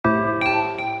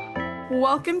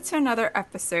Welcome to another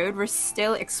episode. We're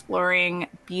still exploring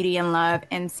beauty and love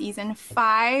in season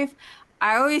five.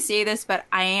 I always say this, but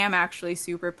I am actually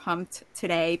super pumped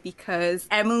today because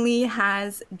Emily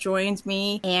has joined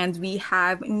me and we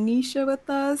have Nisha with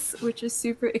us, which is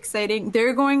super exciting.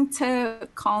 They're going to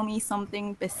call me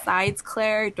something besides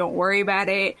Claire. Don't worry about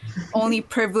it. Only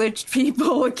privileged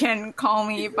people can call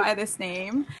me by this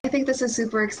name. I think this is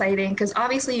super exciting because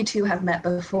obviously you two have met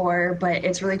before, but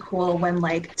it's really cool when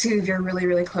like two of your really,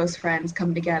 really close friends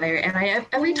come together. And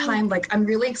every time I'm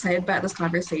really excited about this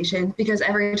conversation because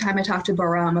every time I talk to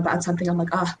Baram about something, I'm like,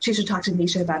 oh, she should talk to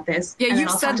Nisha about this. Yeah, and you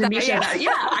then I'll said talk to that. Nisha Yeah. about it.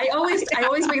 Yeah, I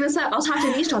always bring this up. I'll talk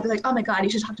to Nisha. I'll be like, oh my God, you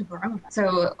should talk to Baram.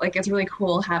 So like it's really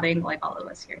cool having like all of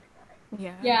us here.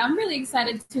 Yeah, I'm really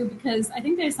excited too because I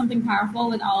think there's something powerful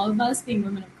with all of us being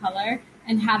women of color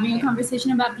and having a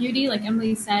conversation about beauty. Like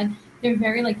Emily said, they're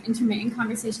very like intermittent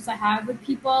conversations I have with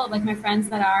people, like my friends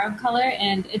that are of color,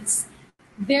 and it's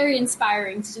very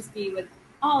inspiring to just be with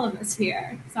all of us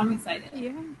here. So I'm excited.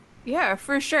 Yeah. Yeah,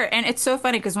 for sure. And it's so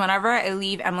funny because whenever I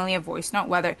leave Emily a voice note,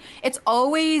 whether it's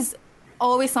always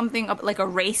something like a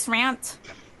race rant.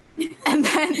 And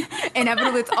then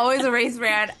inevitably it's always a race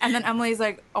rant. And then Emily's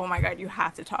like, oh my God, you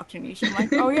have to talk to Nisha. I'm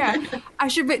like, oh yeah, I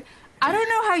should, but I don't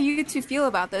know how you two feel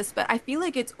about this, but I feel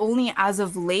like it's only as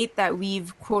of late that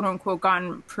we've quote unquote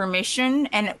gotten permission.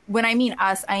 And when I mean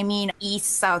us, I mean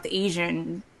East South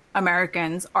Asian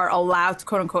Americans are allowed,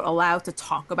 quote unquote, allowed to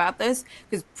talk about this.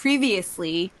 Because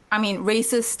previously, I mean,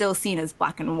 race is still seen as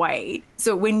black and white.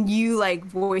 So when you like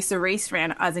voice a race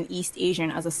rant as an East Asian,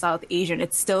 as a South Asian,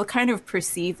 it's still kind of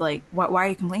perceived like, why are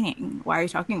you complaining? Why are you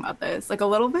talking about this? Like a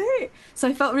little bit. So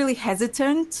I felt really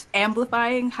hesitant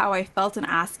amplifying how I felt and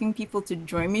asking people to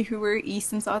join me who were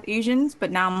East and South Asians. But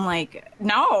now I'm like,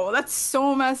 no, that's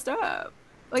so messed up.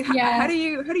 Like, Yeah. how do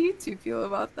you two feel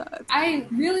about that? I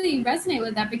really resonate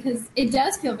with that because it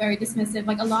does feel very dismissive.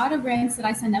 Like a lot of rants that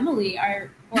I send Emily are,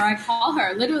 or I call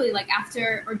her literally like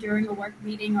after or during a work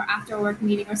meeting or after a work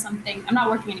meeting or something. I'm not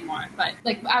working anymore, but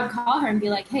like I would call her and be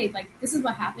like, hey, like this is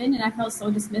what happened. And I felt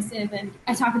so dismissive. And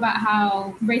I talk about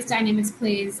how race dynamics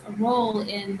plays a role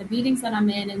in the meetings that I'm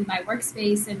in my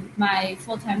workspace and my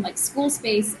full-time like school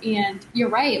space. And you're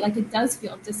right, like it does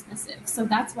feel dismissive. So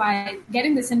that's why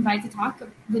getting this invite to talk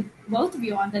with both of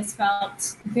you on this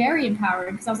felt very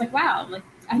empowering because I was like, wow, like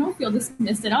I don't feel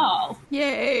dismissed at all.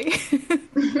 Yay.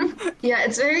 Yeah,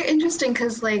 it's very interesting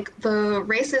because like the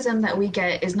racism that we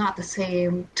get is not the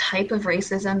same type of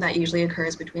racism that usually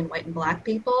occurs between white and black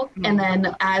people. And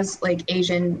then as like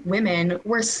Asian women,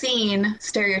 we're seen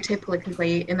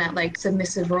stereotypically in that like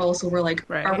submissive role. So we're like,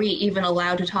 Right. are we even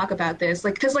allowed to talk about this?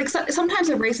 Like, because like sometimes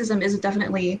the racism is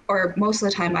definitely, or most of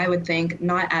the time I would think,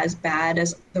 not as bad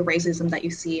as the racism that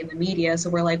you see in the media. So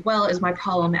we're like, well, is my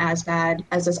problem as bad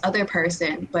as this other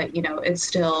person? But you know, it's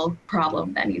still a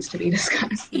problem that needs to be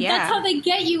discussed. Yeah. That's how they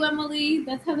get you, Emily.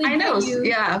 That's how they I know, get you.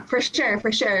 yeah, for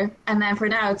sure. And then for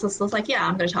now, it's just like, yeah,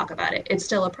 I'm going to talk about it. It's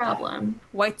still a problem.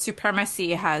 White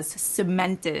supremacy has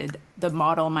cemented the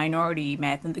model minority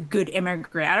myth and the good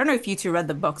immigrant. I don't know if you two read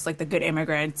the books, like The Good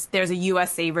Immigrants. There's a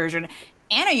USA version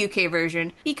and a UK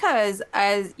version because,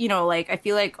 as you know, like I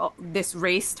feel like this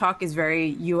race talk is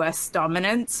very US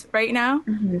dominant right now.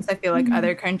 So I feel like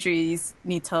other countries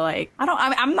need to like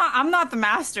I'm not the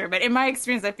master, but in my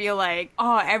experience I feel like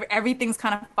everything's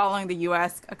kind of following the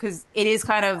US because it is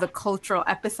kind of the cultural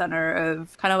epicenter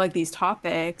of kind of like these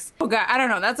topics. Oh God, I don't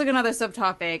know, that's like another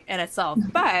subtopic in itself.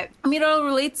 But I mean it all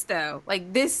relates though.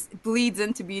 Like this bleeds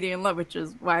into beauty and love, which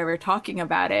is why we're talking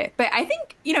about it. But I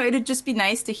think, you know, it'd just be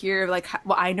nice to hear like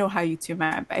well, I know how you two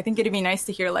met, but I think it'd be nice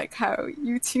to hear like how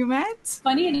you two met.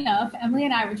 Funny enough, Emily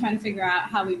and I were trying to figure out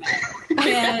how we met,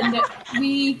 and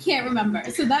we can't remember.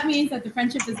 So that means that the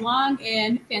friendship is long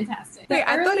and fantastic. Wait,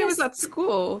 I thought it was at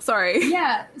school. Sorry.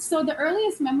 Yeah, so the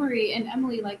earliest memory, and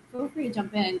Emily, like, feel free to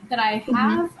jump in, that I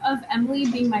have of Emily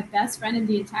being my best friend in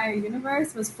the entire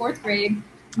universe was fourth grade.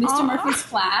 Mr. Murphy's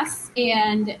class,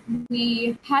 and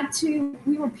we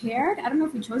were paired. I don't know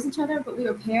if we chose each other, but we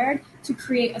were paired to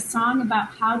create a song about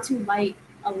how to light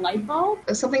a light bulb.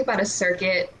 Something about a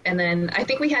circuit, and then I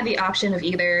think we had the option of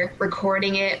either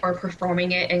recording it or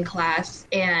performing it in class.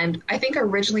 And I think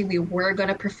originally we were going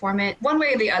to perform it one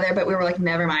way or the other, but we were like,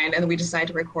 never mind, and then we decided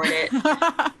to record it.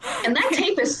 And that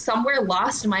tape is somewhere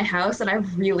lost in my house, and I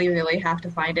really, really have to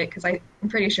find it because I'm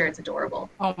pretty sure it's adorable.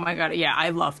 Oh my God. Yeah, I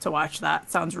love to watch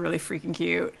that. Sounds really freaking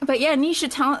cute. But yeah, Nisha,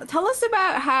 tell us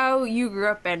about how you grew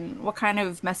up and what kind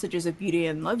of messages of beauty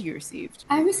and love you received.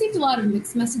 I received a lot of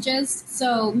mixed messages.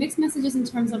 So mixed messages in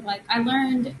terms of like I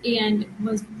learned and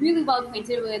was really well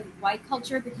acquainted with white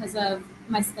culture because of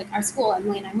our school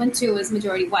Emily and I went to was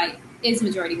majority white. is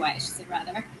majority white, I should say,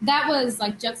 rather. That was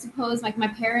like juxtaposed. Like my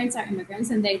parents are immigrants,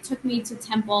 and they took me to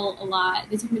temple a lot.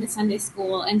 They took me to Sunday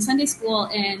school, and Sunday school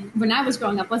when I was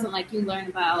growing up wasn't like you learn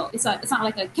about. It's not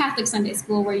like a Catholic Sunday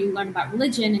school where you learn about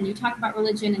religion and you talk about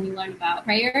religion and you learn about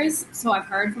prayers. So I've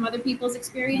heard from other people's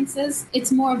experiences.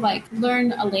 It's more of like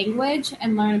learn a language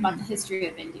and learn about the history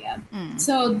of India.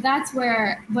 So that's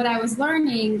where what I was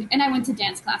learning, and I went to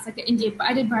dance class, like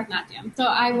I did Bharatanatyam. So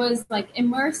I was like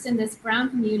immersed in this brown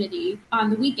community on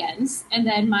the weekends, and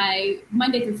then my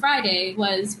Monday through Friday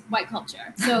was white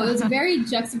culture. So it was a very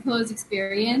juxtaposed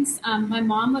experience. My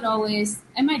mom would always,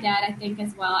 and my dad, I think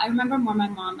as well. I remember more my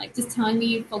mom like just telling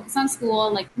me focus on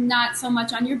school, like not so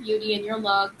much on your beauty and your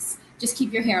looks, just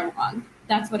keep your hair long.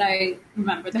 That's what I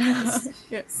remember the most.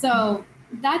 Yeah. So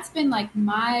that's been like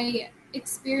my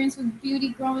experience with beauty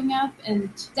growing up, and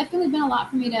definitely been a lot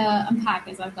for me to unpack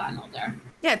as I've gotten older.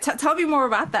 Yeah, tell me more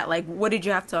about that. Like, what did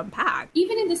you have to unpack?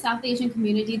 Even in the South Asian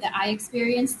community that I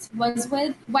experienced was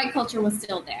with, white culture was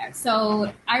still there.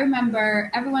 So I remember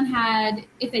everyone had,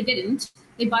 if they didn't,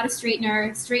 they bought a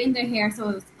straightener, straightened their hair so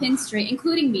it was pin straight,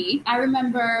 including me. I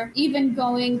remember even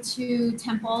going to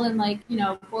temple and like,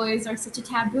 boys are such a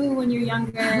taboo when you're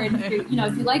younger. And if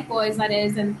you like boys, that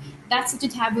is, and that's such a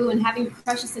taboo, and having a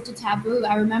crush is such a taboo.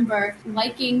 I remember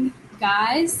liking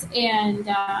guys and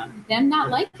them not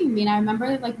liking me, and I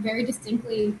remember like very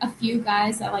distinctly a few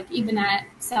guys that like even at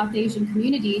South Asian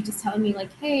community just telling me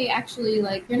like, hey, actually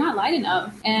like you're not light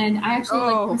enough, and I actually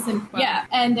like person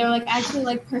and they're like actually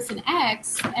like person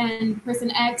X, and person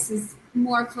X is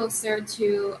more closer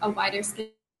to a whiter skin,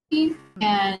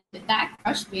 and that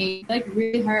crushed me, like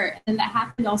really hurt. And that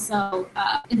happened also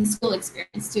in the school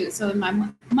experience too. So in my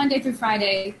Monday through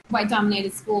Friday white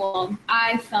dominated school,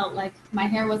 I felt like my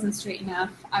hair wasn't straight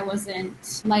enough, I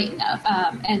wasn't light enough,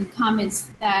 and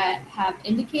comments that have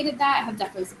indicated that have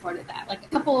definitely supported that. Like a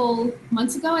couple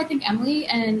months ago, I think Emily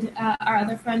and our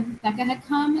other friend Becca had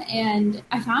come, and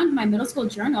I found my middle school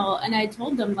journal, and I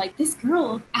told them like, this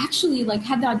girl actually like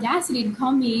had the audacity to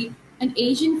call me an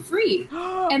Asian freak.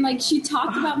 And like she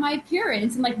talked about my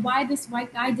appearance and like why this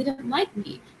white guy didn't like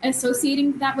me,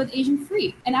 associating that with Asian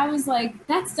freak. And I was like,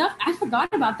 that stuff, I forgot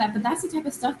about that, but that's the type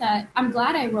of stuff that I'm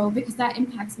glad I wrote, because that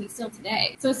impacts me still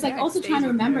today. So it's like also trying to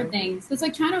remember things. So it's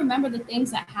like trying to remember the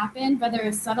things that happened, whether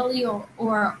it's subtly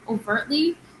or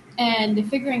overtly, and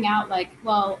figuring out like,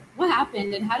 well, what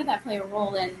happened and how did that play a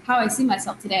role in how I see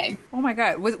myself today. Oh my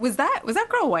God. Was that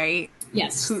girl white?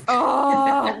 Yes.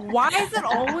 Oh, why is it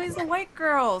always the white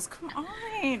girls? Come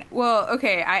on. Well,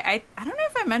 okay. I don't know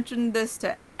if I mentioned this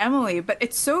to Emily, but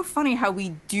it's so funny how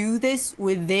we do this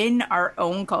within our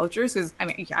own cultures. Because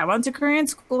I went to Korean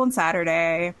school on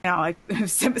Saturday. Like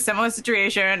similar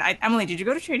situation. Emily, did you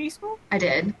go to Chinese school? I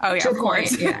did. Oh yeah, of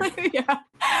course. Yeah. Yeah.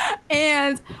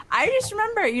 And I just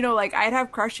remember, like I'd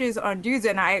have crushes on dudes,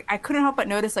 and I couldn't help but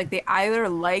notice like they either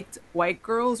liked white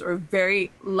girls or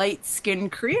very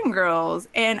light-skinned Korean girls.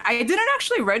 And I didn't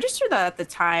actually register that at the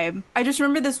time. I just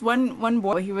remember this one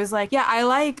boy, he was like, yeah, I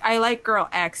like girl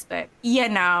X, but yeah,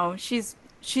 no, she's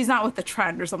not with the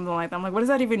trend or something like that. I'm like, what does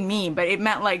that even mean? But it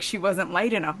meant like she wasn't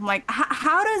light enough. I'm like,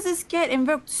 how does this get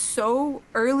invoked so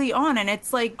early on? And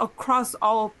it's like across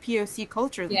all POC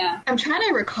cultures. Yeah. I'm trying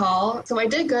to recall. So I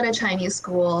did go to Chinese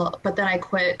school, but then I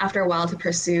quit after a while to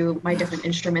pursue my different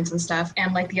instruments and stuff,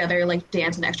 and like the other like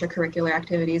dance and extracurricular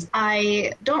activities.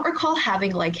 I don't recall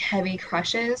having like heavy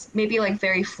crushes, maybe like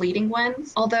very fleeting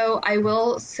ones. Although I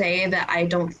will say that I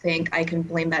don't think I can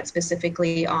blame that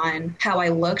specifically on how I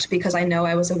looked, because I know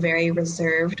I was a very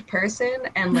reserved person,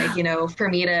 and like, for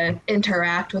me to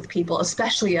interact with people,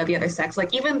 especially of the other sex,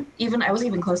 like even I wasn't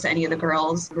even close to any of the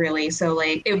girls really. So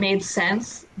like it made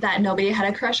sense that nobody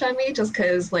had a crush on me, just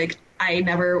because like I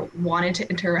never wanted to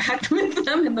interact with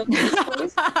them in the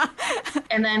first place.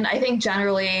 And then I think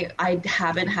generally I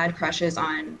haven't had crushes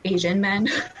on Asian men.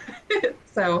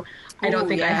 So I don't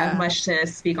think I have much to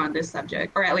speak on this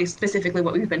subject, or at least specifically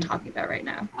what we've been talking about right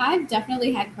now. I've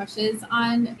definitely had crushes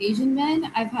on Asian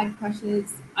men. I've had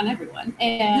crushes on everyone.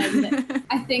 And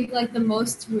I think like the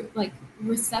most like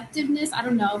receptiveness, I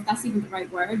don't know if that's even the right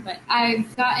word, but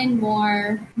I've gotten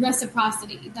more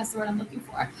reciprocity, that's the word I'm looking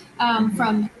for,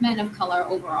 from men of color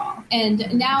overall.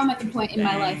 And now I'm at the point in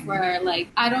my life where like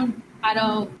I don't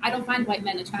find white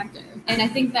men attractive. And I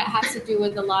think that has to do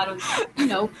with a lot of, I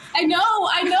know,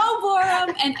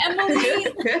 Boram and Emily.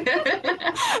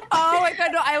 Oh my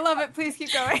God, no, I love it. Please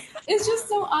keep going. It's just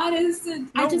so honest. And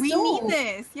No, I just we don't. need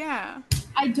this. Yeah.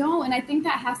 I don't, and I think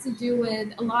that has to do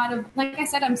with a lot of, like I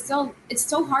said, it's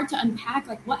so hard to unpack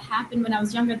like what happened when I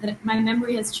was younger that my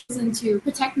memory has chosen to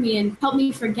protect me and help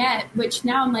me forget, which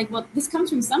now I'm like, well, this comes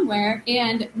from somewhere.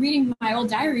 And reading my old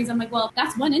diaries, I'm like, well,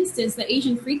 that's one instance, the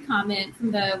Asian freak comment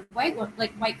from the white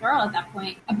girl at that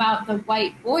point about the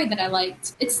white boy that I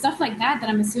liked. It's stuff like that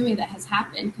I'm assuming that has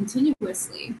happened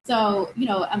continuously. So,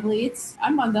 Emily,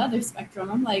 I'm on the other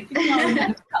spectrum. I'm like,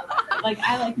 men of color. Like,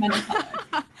 I like men of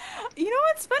color. You know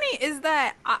what's funny is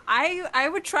that I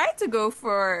would try to go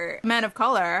for men of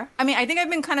color. I mean, I think I've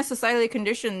been kind of societally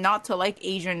conditioned not to like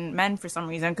Asian men for some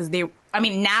reason because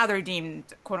now they're deemed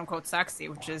quote unquote sexy,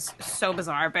 which is so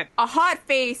bizarre. But a hot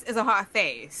face is a hot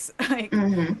face, like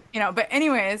But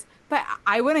anyways, but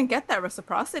I wouldn't get that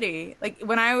reciprocity. Like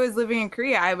when I was living in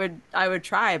Korea, I would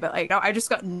try, but like I just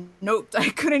got noped. I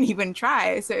couldn't even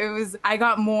try. So I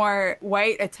got more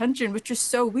white attention, which is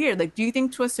so weird. Like, do you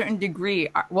think to a certain degree,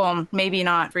 well, maybe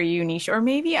not for you, Nisha, or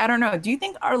maybe I don't know. Do you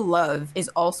think our love is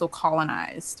also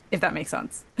colonized? If that makes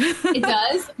sense. It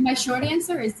does. My short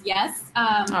answer is yes.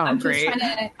 I'm great. just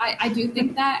trying to. I do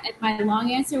think that. And my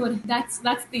long answer would that's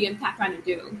the impact I'm trying to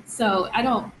do. So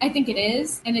I think it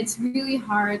is, and it's really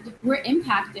hard. We're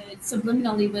impacted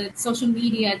subliminally with social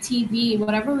media, TV,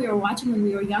 whatever we were watching when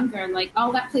we were younger. Like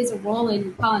all that plays a role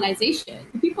in colonization.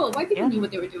 White people knew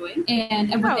what they were doing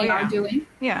and what they are doing.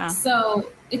 Yeah.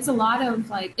 So it's a lot of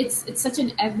like it's such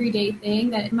an everyday thing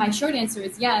that my short answer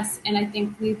is yes, and I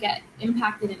think we get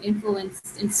impacted and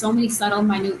influenced in so many subtle,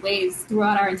 minute ways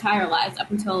throughout our entire lives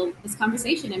up until this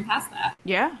conversation and past that.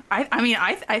 Yeah,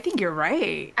 I think you're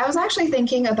right. I was actually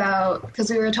thinking about, because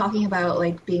we were talking about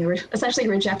like being essentially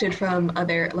rejected from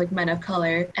other like men of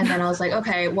color, and then I was like,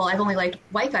 okay, well, I've only liked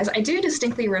white guys. I do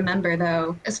distinctly remember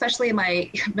though, especially in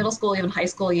my middle school, even high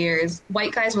school years,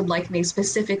 white guys would like me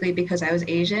specifically because I was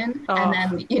Asian, and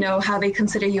then how they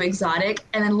consider you exotic.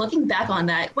 And then looking back on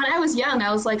that, when I was young,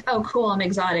 I was like, oh, cool, I'm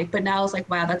exotic. But now I was like,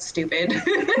 wow, that's stupid.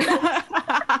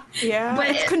 Yeah, but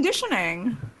it's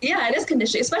conditioning. Yeah, it is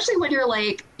conditioning, especially when you're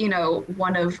like,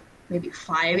 one of maybe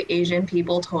 5 Asian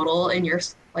people total in your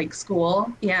like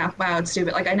school. Yeah, wow, it's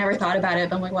stupid. Like I never thought about it,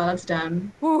 but I'm like, wow, that's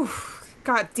dumb. Oof.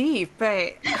 Got deep,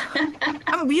 but that's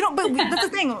the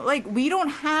thing. Like, we don't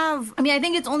have. I mean, I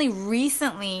think it's only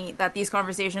recently that these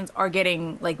conversations are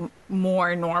getting like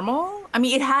more normal. I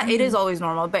mean, it is always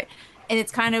normal, but. And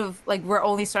it's kind of like we're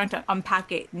only starting to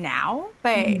unpack it now. But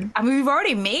I mean, we've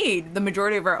already made the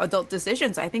majority of our adult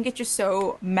decisions. I think it's just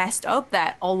so messed up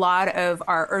that a lot of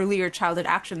our earlier childhood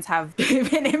actions have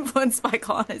been influenced by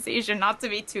colonization, not to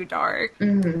be too dark.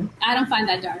 I don't find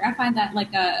that dark. I find that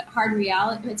like a hard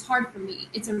reality. It's hard for me.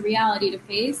 It's a reality to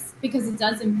face because it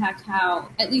does impact how,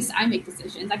 at least I make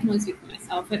decisions. I can only speak for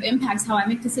myself. It impacts how I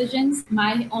make decisions,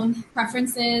 my own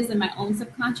preferences and my own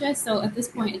subconscious. So at this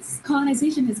point,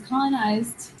 colonization has colonized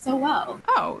so well.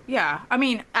 Oh, yeah. I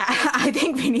mean, I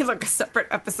think we need like a separate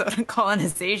episode on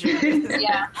colonization.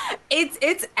 Yeah.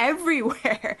 It's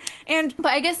everywhere. But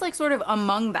I guess like sort of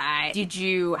among that, did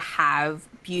you have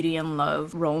beauty and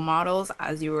love role models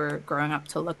as you were growing up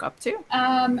to look up to?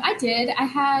 I did. I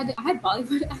had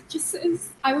Bollywood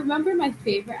actresses. I remember my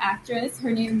favorite actress. Her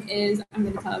name is, I'm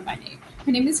going to tell her by name.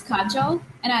 Her name is Kajol,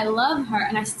 and I love her,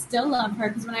 and I still love her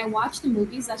because when I watch the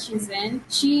movies that she's in,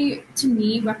 she, to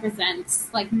me,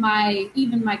 represents like my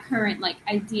current like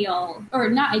ideal, or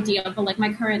not ideal, but like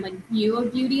my current like view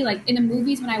of beauty. Like in the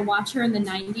movies when I watch her in the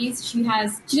 90s, she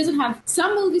doesn't have,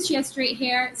 some movies she has straight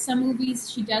hair, some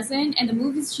movies she doesn't, and the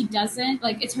movies she doesn't,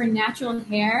 like it's her natural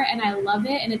hair, and I love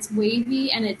it, and it's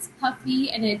wavy, and it's puffy,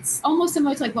 and it's almost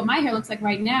similar to like what my hair looks like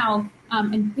right now.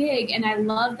 And big, and I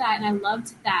love that, and I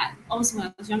loved that also when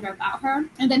I was younger about her.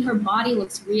 And then her body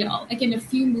looks real. Like in a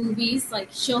few movies, like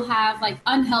she'll have like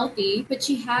unhealthy, but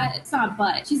it's not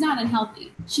butt. She's not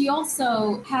unhealthy. She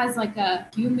also has like a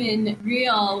human,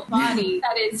 real body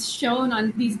that is shown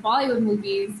on these Bollywood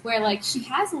movies where like she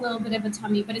has a little bit of a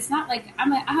tummy, but it's not like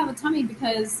I have a tummy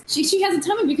because she has a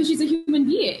tummy because she's a human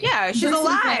being. Yeah, she's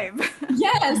alive. Like,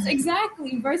 yes,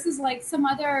 exactly. Versus like some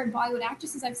other Bollywood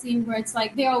actresses I've seen where it's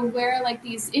like they'll wear like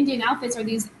these Indian outfits or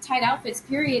these tight outfits,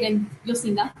 period, and you'll see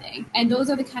nothing. And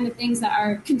those are the kind of things that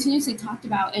are continuously talked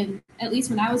about, and at least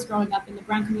when I was growing up in the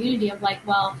brown community of like,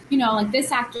 well, like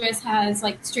this actress has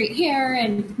like straight hair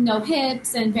and no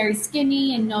hips and very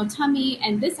skinny and no tummy,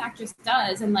 and this actress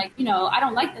does. And like, I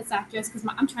don't like this actress because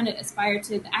I'm trying to aspire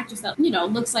to the actress that,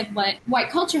 looks like what white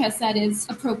culture has said is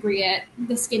appropriate,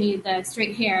 the skinny, the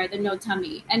straight hair, the no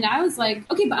tummy. And I was like,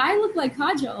 okay, but I look like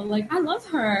Kajol. Like, I love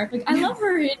her. Like, I love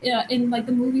her in like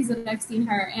the movies that I've seen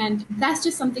her. And that's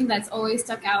just something that's always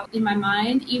stuck out in my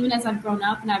mind, even as I've grown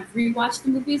up and I've rewatched the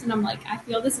movies, and I'm like, I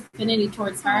feel this affinity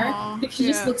towards her. Aw, Because she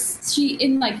just looks, she,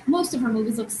 in like most of her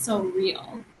movies, looks so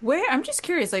real. Where I'm just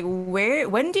curious, like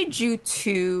when did you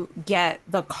two get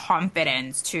the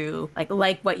confidence to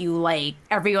like what you like?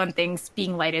 Everyone thinks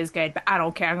being light is good, but I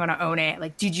don't care, I'm gonna own it.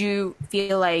 Like, did you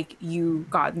feel like you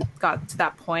got to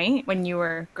that point when you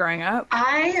were growing up?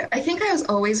 I think I was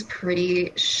always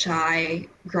pretty shy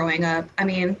growing up. I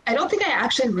mean, I don't think I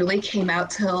actually really came out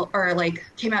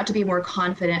to be more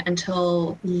confident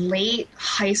until late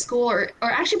high school or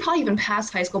actually probably even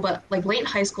past high school, but like late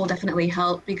high school definitely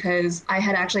helped because I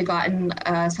had actually gotten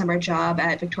a summer job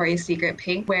at Victoria's Secret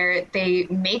Pink where they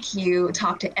make you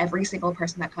talk to every single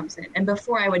person that comes in. And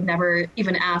before I would never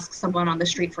even ask someone on the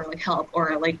street for like help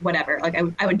or like whatever. Like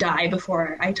I would die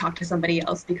before I talked to somebody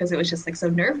else because it was just like so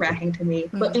nerve-wracking to me.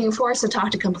 But being forced to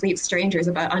talk to complete strangers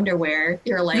about underwear,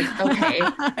 you're like, okay,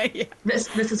 Yeah. this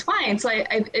is fine. So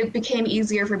it became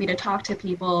easier for me to talk to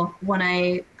people when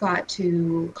I got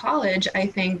to college. I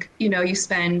think, you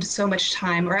spend so much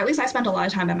time, or at least I spent a lot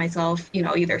of time by myself,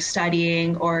 either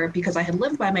studying or because I had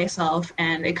lived by myself,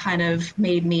 and it kind of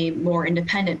made me more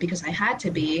independent because I had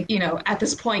to be. At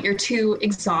this point, you're too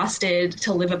exhausted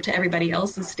to live up to everybody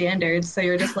else's standards. So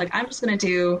you're just like, I'm just going to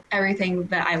do everything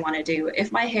that I want to do.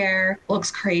 If my hair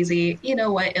looks crazy, you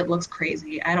know what? It looks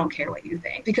crazy. I don't care what you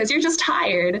think because you're just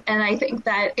tired. And I think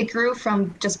that it grew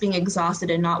from just being exhausted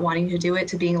and not wanting to do it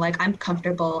to being like, I'm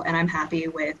comfortable and I'm happy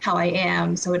with how I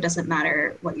am. So it doesn't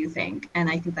matter what you think. And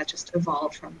I think that just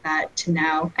evolved from that to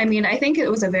now. I mean, I think it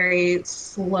was a very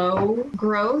slow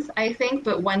growth, I think.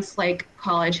 But once like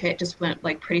college hit, just went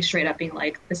like pretty straight up being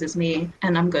like, this is me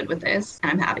and I'm good with this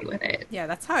and I'm happy with it. Yeah,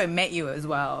 that's how I met you as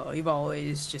well. You've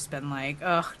always just been like,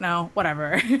 oh, no,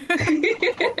 whatever.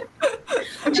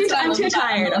 I'm too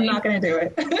tired. I'm not going to do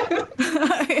it.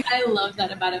 I love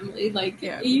that about Emily. Like,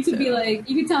 Yeah, you could too. be like,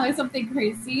 you could tell her something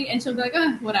crazy and she'll be like,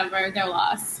 oh, whatever, their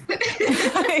loss.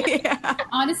 Yeah.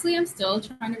 Honestly, I'm still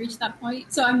trying to reach that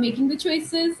point. So I'm making the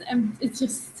choices, and it's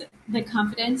just the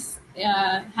confidence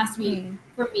has to be,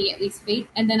 for me at least, fake.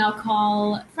 And then I'll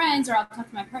call friends or I'll talk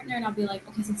to my partner and I'll be like,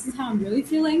 okay, so this is how I'm really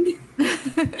feeling.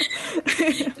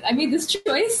 I made this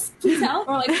choice. Please help.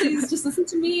 Or like, please just listen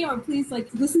to me, or please like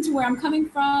listen to where I'm coming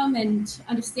from and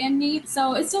understand me.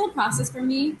 So it's still a process for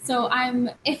me. So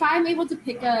if I'm able to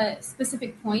pick a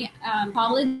specific point,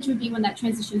 college would be when that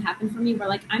transition happened for me, where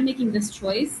like I'm making this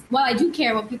choice. While I do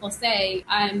care what people say,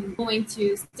 I'm going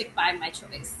to stick by my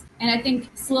choice. And I think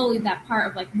slowly that part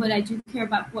of like what I do care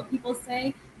about what people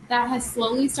say, that has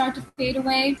slowly started to fade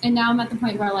away. And now I'm at the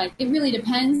point where like it really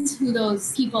depends who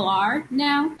those people are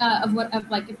now, of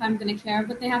like if I'm gonna care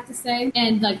what they have to say.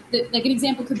 And like like an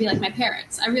example could be like my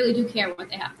parents. I really do care what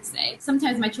they have to say.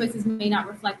 Sometimes my choices may not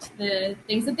reflect the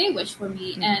things that they wish for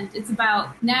me. And it's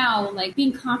about now like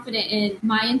being confident in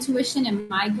my intuition and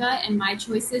my gut and my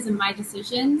choices and my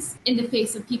decisions in the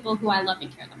face of people who I love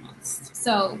and care the most.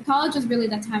 So college was really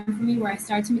that time for me where I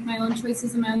started to make my own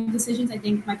choices and my own decisions. I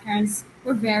think my parents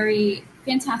were very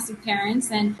fantastic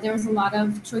parents, and there was a lot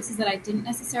of choices that I didn't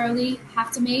necessarily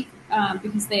have to make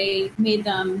because they made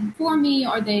them for me,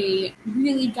 or they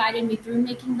really guided me through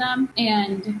making them.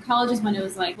 And college is when it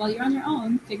was like, well, you're on your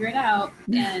own, figure it out.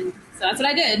 And so that's what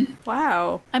I did.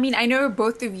 Wow. I mean, I know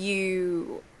both of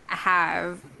you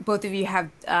have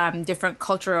different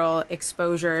cultural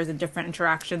exposures and different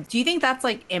interactions. Do you think that's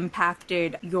like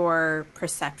impacted your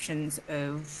perceptions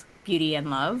of beauty and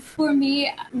love? For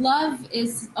me, love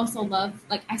is also love.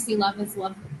 Like I see love as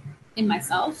love in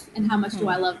myself, and how much do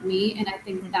I love me, and I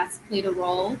think that's played a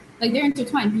role. Like they're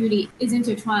intertwined. Beauty is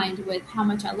intertwined with how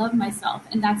much I love myself,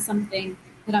 and that's something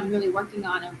that I'm really working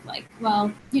on, of like,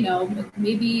 well,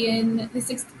 maybe in the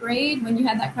 6th grade when you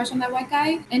had that crush on that white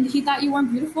guy and he thought you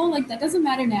weren't beautiful, like that doesn't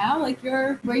matter now. Like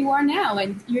you're where you are now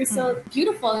and you're still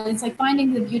beautiful. And it's like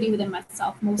finding the beauty within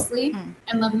myself mostly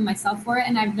and loving myself for it.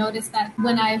 And I've noticed that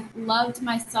when I've loved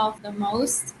myself the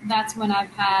most, that's when I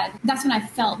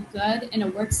felt good in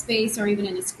a workspace or even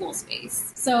in a school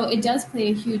space. So it does play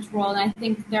a huge role. And I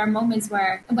think there are moments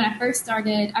where when I first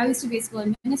started, I used to be a school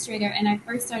administrator, and I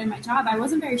first started my job, I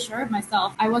wasn't very sure of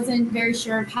myself. I wasn't very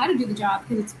sure of how to do the job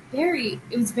because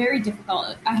it was very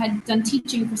difficult. I had done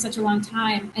teaching for such a long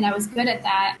time, and I was good at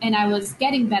that, and I was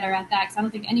getting better at that because I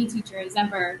don't think any teacher is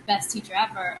ever best teacher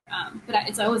ever, but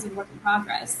it's always a work in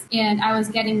progress. And I was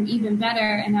getting even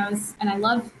better, and I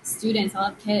love students, I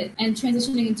love kids, and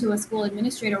transitioning into a school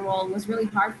administrator role was really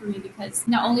hard for me because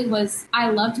not only was I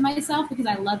loved myself because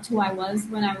I loved who I was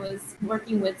when I was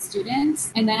working with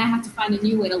students, and then I had to find a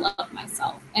new way to love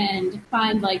myself and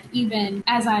find like even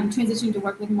as I'm transitioning to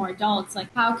work with more adults,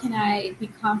 like how can I be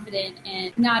confident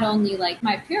in not only like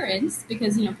my appearance,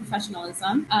 because, you know,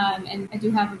 professionalism, and I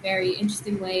do have a very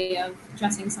interesting way of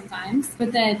dressing sometimes,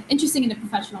 but then interesting in a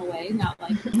professional way, not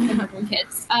like working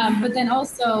kids. But then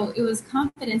also it was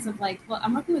confidence of like, well,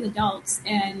 I'm working with adults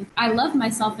and I love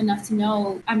myself enough to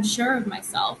know I'm sure of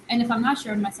myself. And if I'm not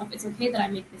sure of myself, it's okay that I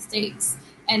make mistakes.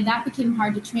 And that became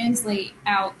hard to translate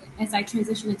out as I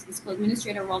transitioned into the school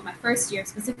administrator role my first year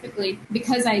specifically,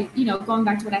 because I, you know, going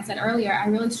back to what I said earlier, I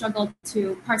really struggled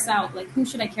to parse out like who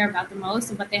should I care about the most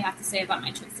and what they have to say about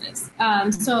my choices.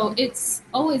 So it's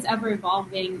always ever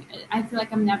evolving. I feel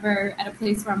like I'm never at a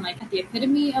place where I'm like at the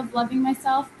epitome of loving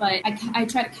myself, but I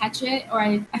try to catch it, or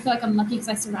I feel like I'm lucky because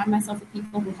I surround myself with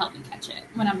people who help me catch it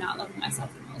when I'm not loving myself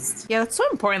the most. Yeah, that's so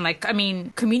important. Like, I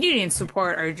mean, community and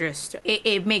support are just,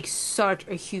 it makes such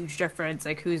a huge difference,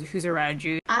 like who's around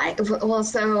you.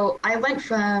 So I went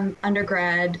from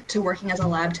undergrad to working as a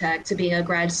lab tech to being a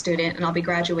grad student, and I'll be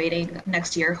graduating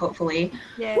next year, hopefully.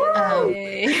 Yay.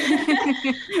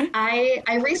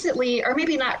 I recently, or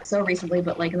maybe not so recently,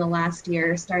 but like in the last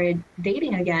year, started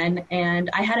dating again. And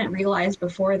I hadn't realized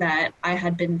before that I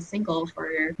had been single for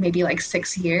maybe like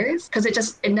 6 years, because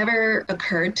it never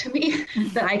occurred to me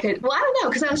that I could, well, I don't know,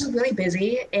 because I was just really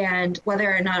busy. And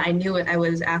whether or not I knew it, I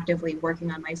was actively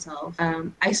working on myself.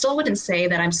 I still wouldn't say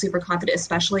that I'm super confident,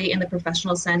 especially in the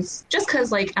professional sense, just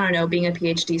because, like, I don't know, being a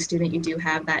PhD student, you do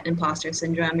have that imposter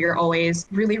syndrome. You're always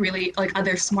really, really like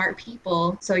other smart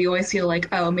people. So you always feel like,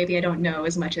 oh, maybe I don't know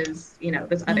as much as, you know,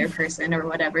 this other person or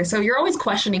whatever. So you're always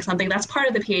questioning something. That's part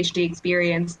of the PhD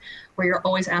experience, where you're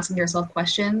always asking yourself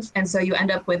questions. And so you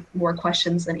end up with more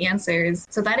questions than answers.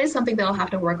 So that is something that I'll have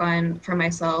to work on for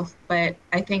myself. But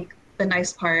I think the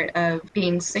nice part of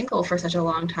being single for such a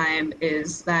long time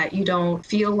is that you don't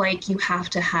feel like you have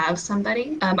to have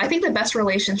somebody. I think the best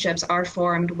relationships are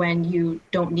formed when you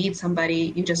don't need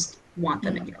somebody, you just want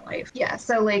them in your life. Yeah,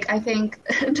 so like I think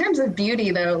in terms of beauty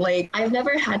though, like I've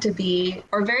never had to be,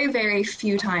 or very, very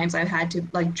few times I've had to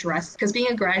like dress, because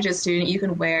being a graduate student, you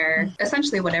can wear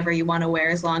essentially whatever you want to wear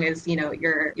as long as, you know,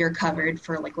 you're covered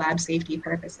for like lab safety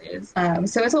purposes.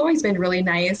 So it's always been really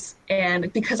nice.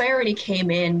 And because I already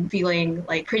came in feeling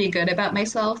like pretty good about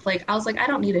myself, like I was like, I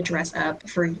don't need to dress up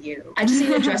for you. I just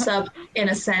need to dress up in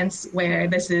a sense where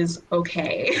this is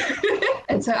okay.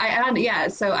 And so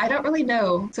so I don't really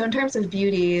know. So in terms of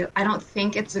beauty, I don't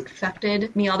think it's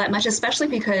affected me all that much, especially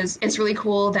because it's really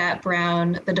cool that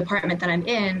Brown, the department that I'm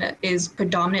in, is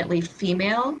predominantly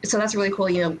female. So that's really cool,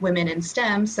 you know, women in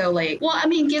STEM. So like, well, I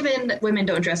mean, given women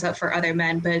don't dress up for other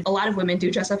men, but a lot of women do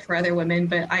dress up for other women,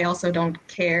 but I also don't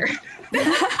care.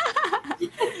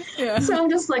 Yeah. So I'm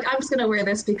just going to wear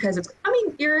this because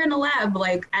you're in a lab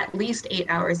like at least 8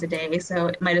 hours a day, so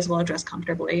it might as well dress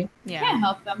comfortably. Yeah. I can't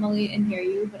help Emily and hear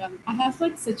you, but I have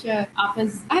like I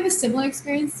have a similar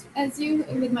experience as you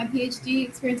with my PhD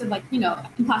experience of like, you know,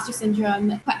 imposter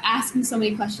syndrome, but asking so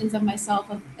many questions of myself,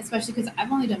 especially because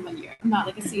I've only done 1 year. I'm not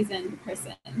like a seasoned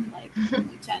person like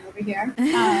Jen over here.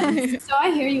 So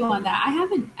I hear you on that. I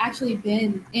haven't actually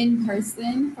been in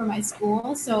person for my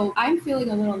school, so I'm feeling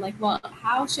a little like, well,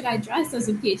 how should I dress as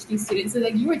a PhD student? So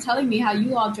like you were telling me how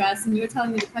you all dress, and you were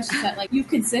telling me the questions that like you've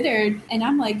considered, and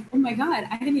I'm like, oh my god,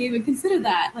 I didn't even consider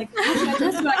that. Like, how should I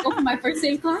dress when I go for my first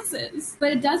day of classes?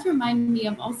 But it does remind me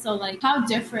of also like how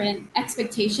different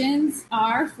expectations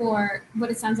are for what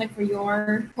it sounds like for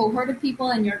your cohort of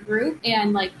people and your group,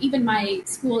 and like even my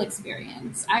school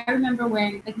experience. I remember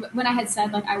wearing, like when I had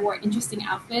said like I wore interesting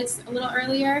outfits a little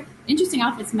earlier, interesting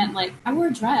outfits meant like I wore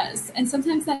a dress, and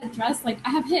sometimes that dress, like I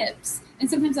have hips, and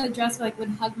sometimes that dress like would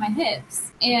hug my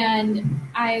hips. And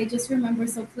I just remember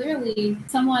so clearly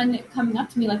someone coming up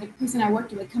to me, like a person I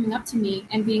worked with coming up to me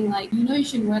and being like, you know, you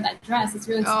shouldn't wear that dress. It's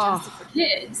really suggestive for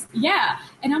kids. Yeah.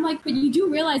 And I'm like, but you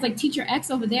do realize like teacher X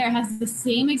over there has the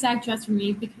same exact dress for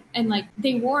me. And like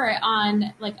they wore it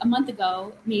on like a month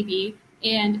ago, maybe.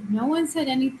 And no one said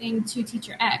anything to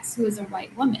teacher X, who is a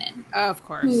white woman. Of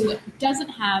course. Who doesn't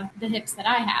have the hips that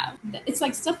I have. It's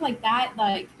like stuff like that.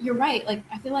 Like, you're right. Like,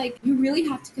 I feel like you really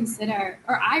have to consider,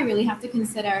 or I really have to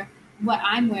consider what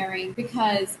I'm wearing,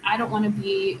 because I don't want to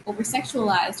be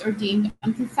over-sexualized or deemed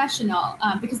unprofessional.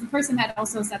 Because the person had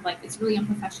also said, like, it's really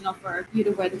unprofessional for you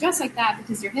to wear the dress like that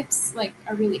because your hips, like,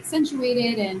 are really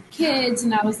accentuated and kids.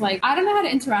 And I was like, I don't know how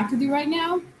to interact with you right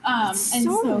now. And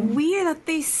so weird that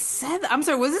they said that. I'm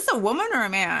sorry, was this a woman or a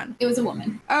man? it was a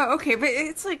woman. Oh, okay, but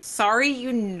it's like, sorry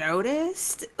you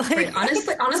noticed. Like, Right.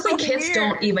 Honestly, it's so kids weird.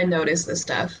 don't even notice this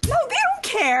stuff. No, they don't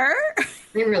care.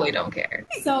 They really don't care.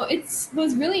 So it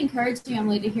was really encouraging,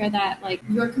 Emily, to hear that like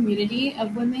your community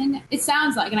of women, it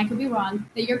sounds like, and I could be wrong,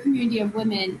 that your community of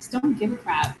women just don't give a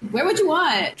crap. Where would you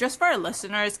want? Just for our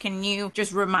listeners, can you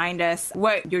just remind us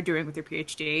what you're doing with your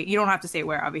PhD? You don't have to say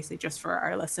where, obviously, just for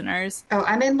our listeners. Oh,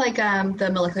 I'm in like the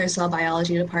molecular cell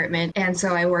biology department, and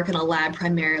so I work in a lab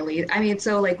primarily. I mean,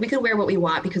 so like we could wear what we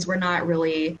want because we're not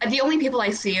really the only people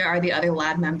I see are the other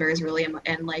lab members, really,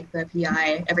 and like the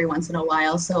PI every once in a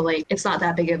while. So like it's not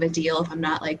that big of a deal if I'm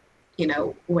not like,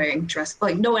 wearing dress,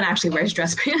 like no one actually wears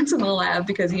dress pants in the lab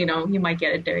because, you might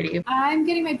get it dirty. I'm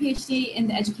getting my PhD in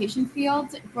the education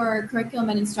field for curriculum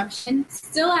and instruction.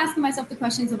 Still asking myself the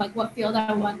questions of like what field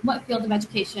of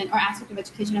education or aspect of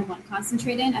education I want to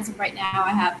concentrate in. As of right now,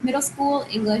 I have middle school,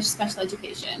 English, special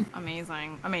education.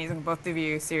 Amazing. Both of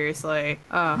you, seriously.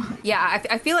 Yeah,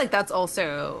 I feel like that's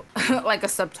also like a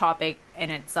subtopic in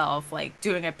itself, like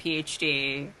doing a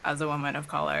PhD as a woman of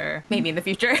color, maybe in the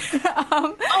future.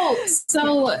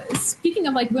 So speaking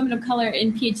of like women of color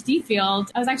in PhD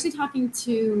field, I was actually talking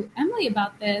to Emily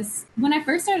about this. When I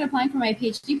first started applying for my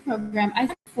PhD program, I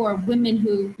for women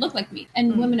who look like me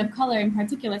and women of color in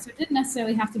particular. So it didn't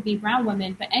necessarily have to be brown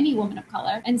women, but any woman of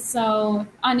color. And so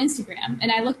on Instagram,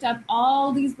 and I looked up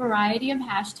all these variety of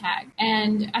hashtags,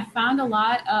 and I found a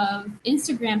lot of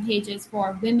Instagram pages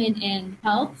for women in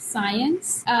health,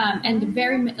 science, and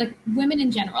very like women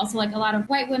in general. So like a lot of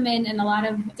white women and a lot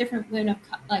of different women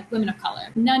of color.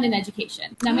 None in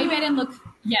education. Now maybe I didn't look.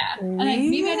 Yeah.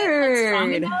 Maybe I didn't look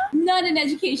strong enough. None in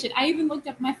education. I even looked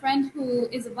up my friend who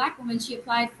is a black woman. She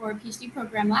applied for a PhD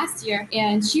program last year,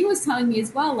 and she was telling me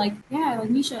as well, like, yeah, like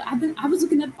Nisha, I was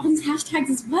looking up all these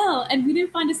hashtags as well, and we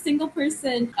didn't find a single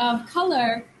person of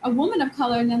color, a woman of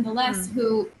color nonetheless,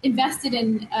 who invested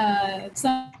in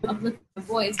some uplifting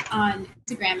voice on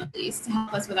Instagram at least to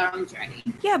help us with our own journey.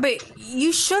 Yeah, but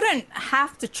you shouldn't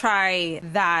have to try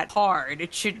that hard.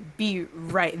 It should be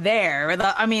right there.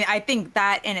 I mean, I think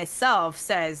that in itself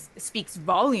speaks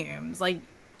volumes. Like,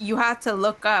 you have to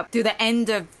look up to the end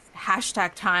of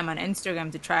hashtag time on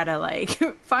Instagram to try to like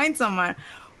find someone.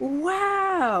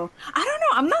 Wow. I don't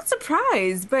know. I'm not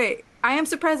surprised, but I am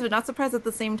surprised, but not surprised at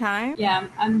the same time. Yeah,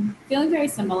 I'm feeling very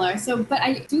similar. So, but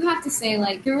I do have to say,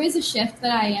 like, there is a shift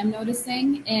that I am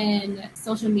noticing in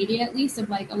social media, at least, of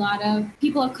like a lot of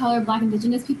people of color, Black,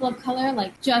 Indigenous people of color,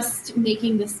 like just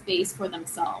making the space for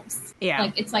themselves. Yeah.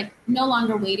 Like, it's like no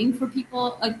longer waiting for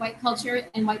people, like white culture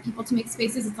and white people to make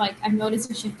spaces. It's like I've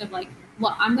noticed a shift of like,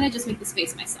 well, I'm going to just make the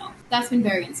space myself. That's been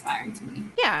very inspiring to me.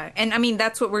 Yeah. And I mean,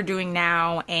 that's what we're doing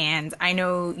now. And I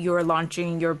know you're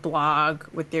launching your blog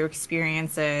with your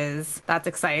experiences. That's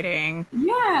exciting.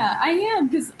 Yeah, I am.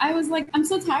 Because I was like, I'm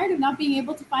so tired of not being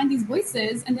able to find these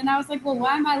voices. And then I was like, well,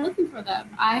 why am I looking for them?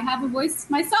 I have a voice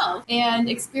myself and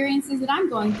experiences that I'm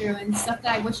going through and stuff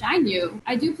that I wish I knew.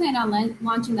 I do plan on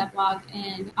launching that blog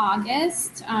in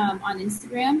August on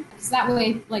Instagram. So that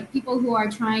way, like people who are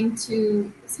trying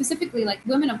to, specifically like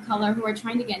women of color who are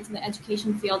trying to get into the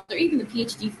education field or even the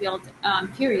PhD field,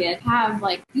 period, have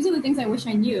like, these are the things I wish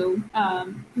I knew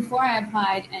before I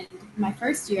applied and my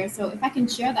first year. So if I can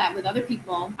share that with other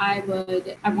people, I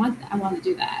want to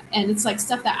do that. And it's like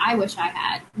stuff that I wish I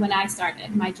had when I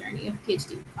started my journey of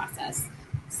PhD process.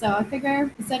 So I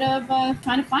figure instead of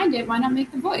trying to find it, why not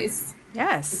make the voice?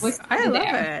 Yes, I love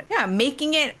it. Yeah,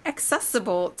 making it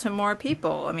accessible to more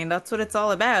people. I mean, that's what it's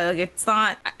all about. Like, it's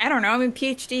not, I don't know. I mean,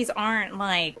 PhDs aren't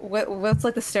like, what's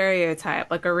like the stereotype?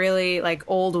 Like a really like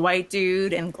old white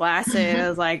dude in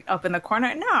glasses, like up in the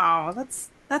corner. No,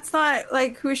 that's not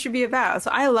like who it should be about. So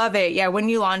I love it. Yeah, when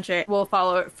you launch it, we'll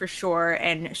follow it for sure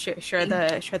and share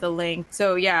the link.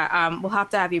 So yeah, we'll have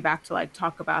to have you back to like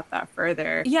talk about that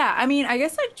further. Yeah, I mean, I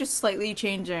guess like just slightly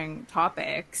changing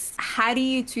topics. How do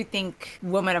you two think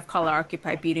women of color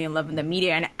occupy beauty and love in the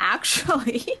media? And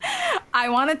actually, I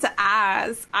wanted to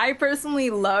ask, I personally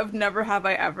loved Never Have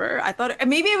I Ever. I thought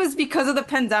maybe it was because of the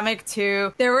pandemic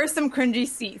too. There were some cringy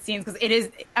scenes because it is,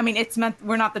 I mean, it's meant,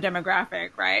 we're not the demographic,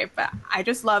 right? But I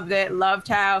just loved it. Loved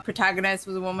how protagonist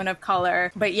was a woman of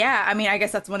color. But yeah, I mean, I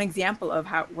guess that's one example of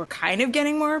how we're kind of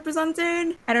getting more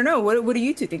represented. I don't know. What do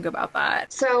you two think about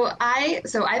that? So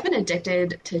I've been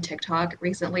addicted to TikTok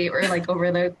recently, or like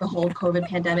over the whole COVID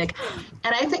pandemic.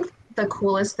 And I think the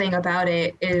coolest thing about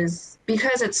it is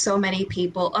because it's so many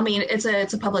people. I mean, it's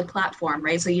a public platform,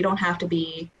 right? So you don't have to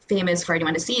be famous for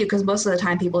anyone to see you because most of the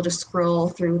time people just scroll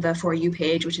through the For You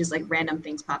page, which is like random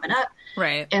things popping up.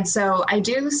 Right. And so I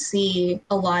do see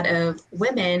a lot of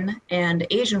women and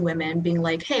Asian women being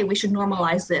like, hey, we should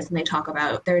normalize this. And they talk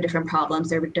about their different problems,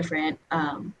 their different,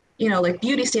 like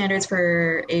beauty standards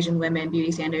for Asian women,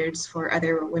 beauty standards for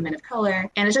other women of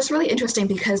color. And it's just really interesting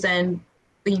because then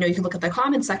you can look at the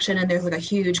comment section and there's like a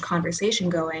huge conversation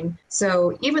going.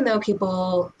 So even though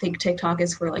people think TikTok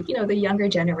is for like, the younger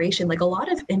generation, like a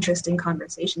lot of interesting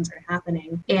conversations are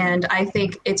happening. And I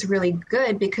think it's really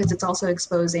good because it's also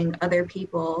exposing other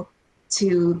people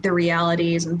to the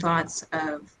realities and thoughts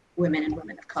of women and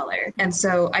women of color. And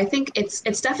so I think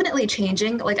it's definitely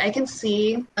changing. Like I can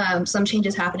see some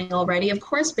changes happening already. Of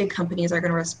course, big companies are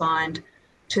going to respond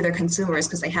to their consumers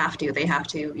because they have to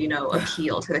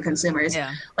appeal to the consumers.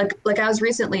 Yeah. Like I was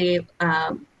recently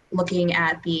looking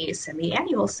at the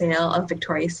semi-annual sale of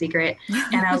Victoria's Secret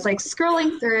and I was like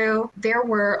scrolling through, there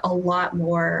were a lot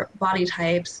more body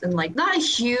types and like not a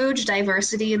huge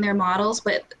diversity in their models,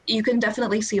 but you can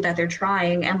definitely see that they're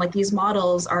trying. And like these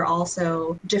models are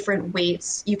also different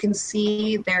weights. You can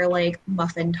see their like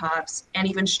muffin tops and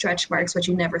even stretch marks, which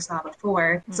you never saw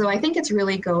before. So I think it's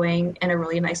really going in a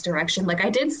really nice direction. Like I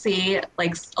did see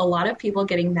like a lot of people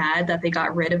getting mad that they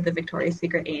got rid of the Victoria's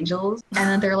Secret angels. And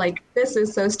then they're like, this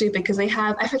is so stupid because they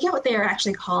have, I forget what they are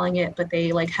actually calling it, but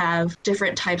they like have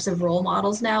different types of role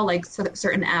models now, like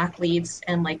certain athletes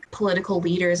and like political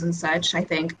leaders and such, I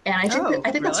think. And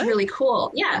I think that's really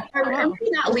cool. Yeah. Or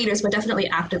maybe not leaders, but definitely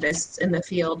activists in the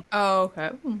field. Oh,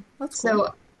 okay. That's cool.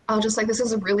 So I was just like, this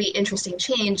is a really interesting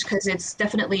change because it's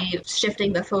definitely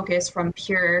shifting the focus from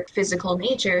pure physical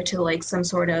nature to like some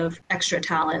sort of extra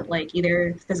talent, like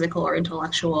either physical or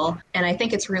intellectual. And I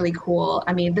think it's really cool.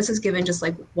 I mean, this is given just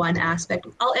like one aspect.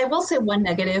 I will say one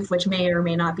negative, which may or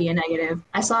may not be a negative.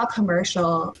 I saw a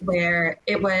commercial where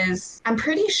it was, I'm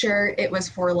pretty sure it was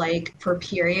for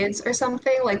periods or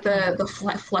something, like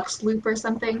the Flux Loop or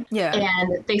something. Yeah.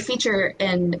 And they feature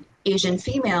an Asian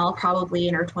female, probably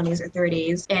in her 20s or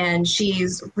 30s, and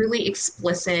she's really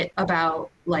explicit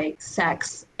about like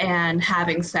sex and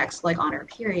having sex like on her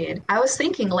period. I was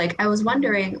thinking, like, I was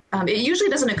wondering, it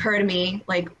usually doesn't occur to me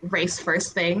like race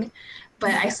first thing,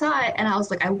 but I saw it and I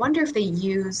was like, I wonder if they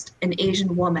used an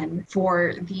Asian woman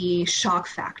for the shock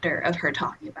factor of her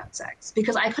talking about sex,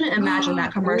 because I couldn't imagine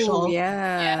that commercial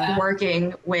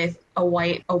working with a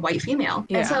white female.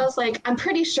 Yeah. And so I was like, I'm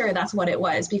pretty sure that's what it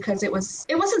was, because it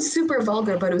wasn't super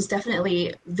vulgar, but it was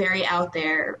definitely very out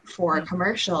there for a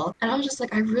commercial. And I was just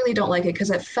like, I really don't like it,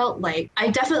 because it felt like, I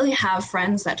definitely have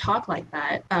friends that talk like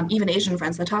that, even Asian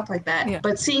friends that talk like that. Yeah.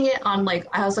 But seeing it on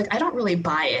I was like, I don't really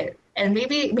buy it. And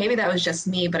maybe that was just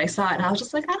me, but I saw it and I was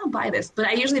just like, I don't buy this. But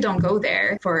I usually don't go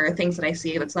there for things that I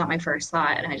see. That's not my first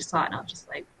thought. And I just saw it and I was just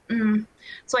like,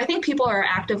 So I think people are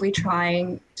actively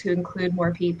trying to include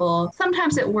more people.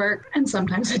 Sometimes it works and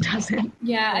sometimes it doesn't.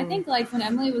 Yeah, I think like when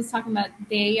Emily was talking about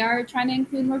they are trying to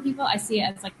include more people, I see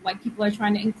it as like white people are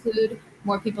trying to include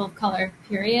more people of color,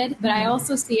 period. But I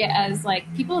also see it as like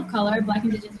people of color, Black,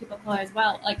 Indigenous people of color as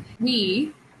well. Like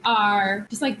we are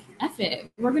just like, F it.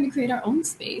 We're going to create our own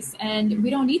space and we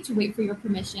don't need to wait for your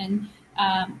permission.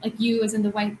 Like you as in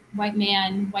the white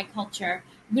man, white culture,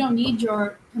 we don't need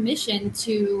your permission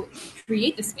to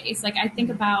create the space. Like I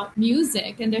think about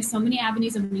music, and there's so many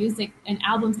avenues of music and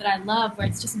albums that I love where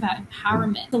it's just about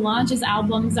empowerment. Solange's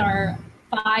albums are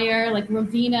fire, like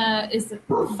Ravina is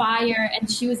fire, and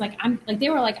she was like, I'm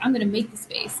gonna make the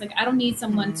space. Like I don't need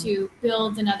someone to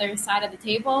build another side of the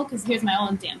table, because here's my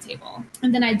own damn table.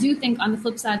 And then I do think on the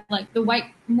flip side, like the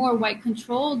more white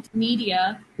controlled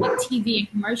media, like TV and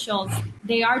commercials,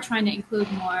 they are trying to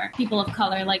include more people of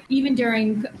color. Like even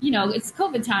during, it's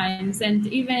COVID times, and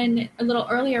even a little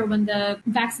earlier when the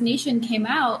vaccination came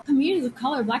out, communities of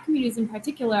color, Black communities in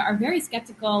particular, are very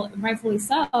skeptical, rightfully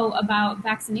so, about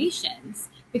vaccinations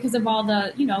because of all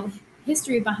the,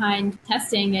 history behind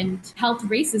testing and health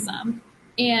racism.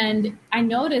 And I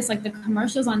noticed like the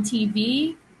commercials on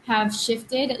TV have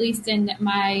shifted, at least in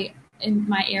my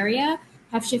area,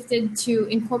 have shifted to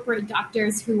incorporate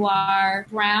doctors who are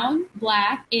brown,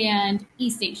 Black, and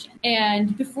East Asian.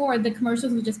 And before, the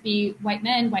commercials would just be white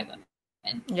men, white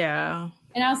women. Yeah.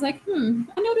 And I was like,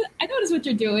 I notice what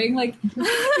you're doing. Like,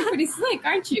 you're pretty slick,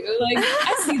 aren't you? Like,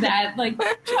 I see that. Like,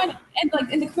 and like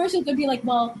in the commercials, they'd be like,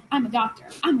 well, I'm a doctor.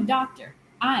 I'm a doctor.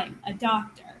 I'm a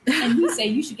doctor. And you say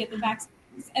you should get the vaccine.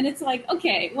 And it's like,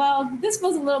 okay, well, this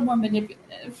was a little more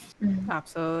manipulative.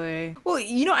 Absolutely. Well,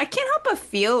 I can't help but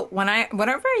feel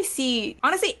whenever I see,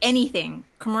 honestly, anything,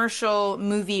 commercial,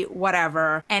 movie,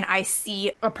 whatever, and I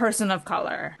see a person of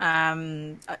color,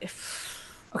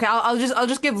 Okay, I'll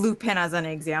just give Lupin as an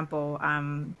example.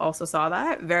 Also saw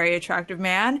that very attractive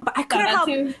man, but I Saw couldn't that help.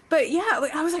 too. But yeah,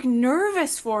 like, I was like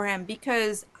nervous for him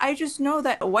because I just know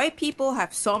that white people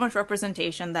have so much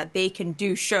representation that they can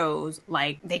do shows,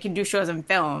 like they can do shows and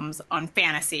films on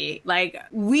fantasy. Like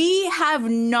we have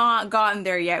not gotten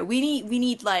there yet. We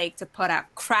need like to put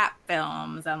out crap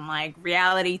films and like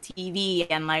reality TV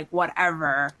and like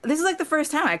whatever. This is like the first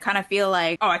time I kind of feel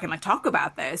like, oh, I can like talk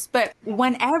about this. But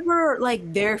whenever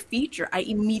like their feature, I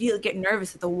immediately get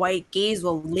nervous that the white gaze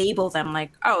will label them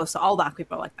like, oh, so all black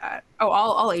people are like that. Oh,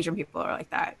 all Asian people are like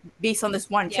that based on this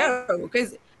one Yeah. show.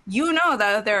 Because you know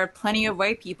that there are plenty of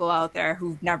white people out there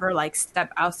who've never like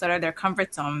stepped outside of their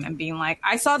comfort zone and being like,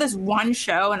 I saw this one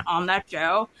show and on that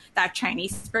show, that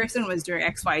Chinese person was doing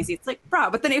XYZ. It's like,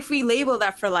 bro, but then if we label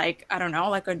that for like, I don't know,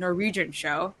 like a Norwegian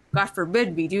show, God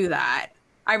forbid we do that.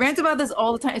 I rant about this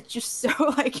all the time. It's just so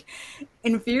like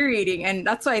infuriating. And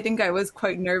that's why I think I was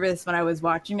quite nervous when I was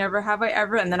watching Never Have I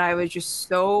Ever. And then I was just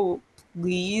so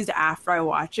pleased after I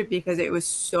watched it because it was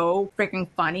so freaking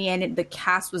funny and the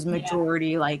cast was Yeah.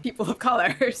 majority like people of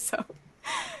color. So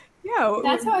yeah.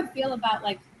 That's how I feel about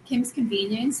like Kim's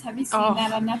Convenience. Have you seen Oh,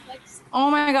 that on Netflix? oh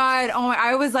my God. Oh my,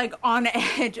 I was like on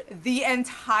edge the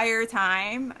entire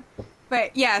time.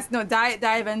 But yes, no,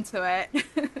 dive into it.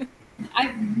 I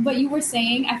what you were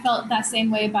saying, I felt that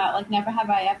same way about like Never Have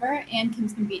I Ever and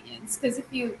Kim's Convenience. Because if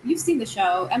you've seen the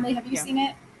show, Emily, have you Yeah. seen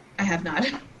it? I have not.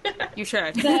 You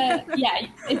should. The yeah,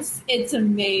 it's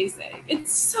amazing.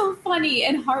 It's so funny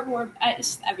and heartwarming,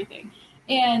 just everything.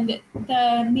 And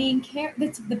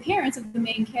the the parents of the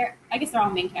main character, I guess they're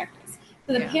all main characters.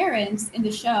 So the Yeah. parents in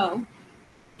the show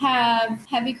have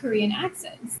heavy Korean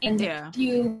accents. And Yeah. if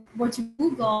you were to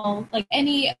Google like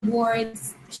any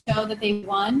awards show that they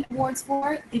won awards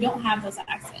for, they don't have those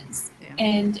accents. Yeah.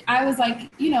 And I was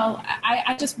like,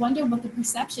 I just wonder what the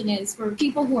perception is for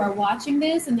people who are watching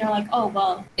this and they're like, oh,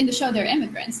 well, in the show they're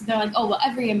immigrants. They're like, oh, well,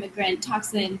 every immigrant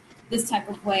talks in this type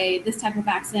of way, this type of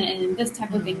accent, and this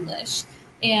type of English.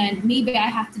 And maybe I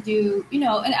have to do, and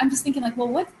I'm just thinking like,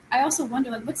 well, I also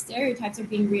wonder like what stereotypes are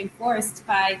being reinforced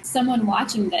by someone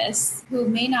watching this who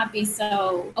may not be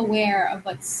so aware of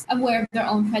their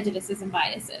own prejudices and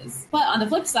biases. But on the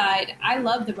flip side, I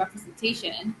love the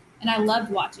representation and I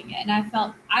loved watching it. And I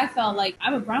felt like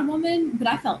I'm a brown woman, but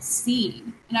I felt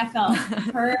seen and I felt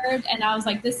heard. And I was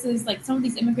like, this is like some of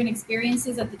these immigrant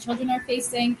experiences that the children are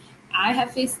facing. I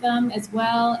have faced them as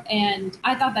well, and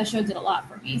I thought that show did a lot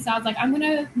for me. So I was like, I'm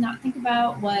gonna not think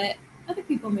about what other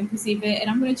people may perceive it, and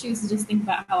I'm gonna choose to just think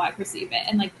about how I perceive it,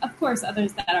 and like, of course,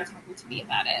 others that are talking to me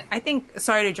about it. I think,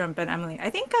 sorry to jump in, Emily. I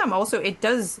think also it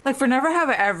does like for Never Have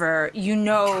I Ever,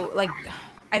 like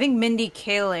I think Mindy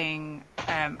Kaling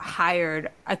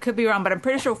hired, I could be wrong, but I'm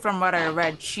pretty sure from what I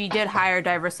read, she did hire a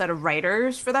diverse set of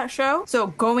writers for that show. So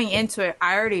going into it,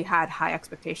 I already had high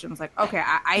expectations. Like, okay,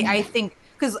 I think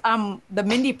because the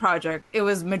Mindy Project, it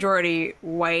was majority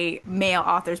white male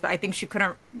authors, but I think she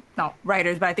couldn't, no,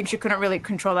 writers, but I think she couldn't really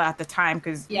control that at the time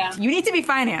because Yeah. you need to be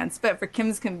financed. But for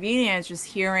Kim's Convenience, just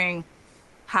hearing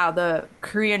how the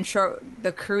Korean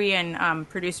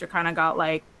producer kind of got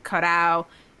like cut out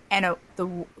and the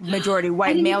majority I white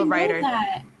didn't male even know writer.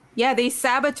 that. Yeah, they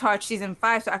sabotaged season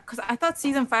 5 because I thought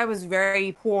season 5 was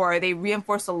very poor. They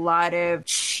reinforced a lot of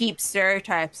cheap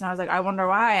stereotypes, and I was like, I wonder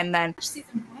why. And then, Which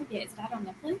season 5 yet? Is that on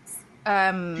Netflix?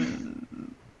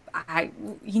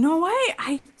 you know what?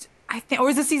 I think, or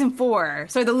is it season 4?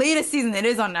 So the latest season, it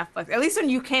is on Netflix. At least on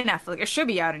UK Netflix, it should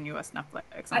be out in US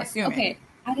Netflix. I'm assuming. Okay,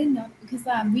 I didn't know because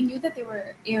we knew that they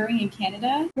were airing in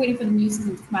Canada, waiting for the new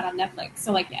season to come out on Netflix.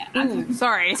 So like, yeah, Ooh,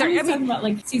 sorry. I'm just talking about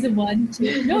like season 1,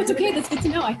 2. No, it's okay. That's good to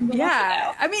know. I can go watch it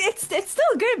Yeah, now. I mean it's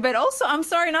still good, but also I'm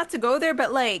sorry not to go there,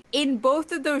 but like in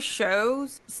both of those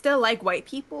shows, still like white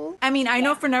people. I mean, I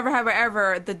know Yeah. for Never Have I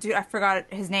Ever, the dude I forgot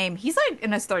his name. He's like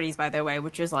in his 30s, by the way,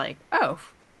 which is like, oh,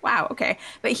 wow, okay,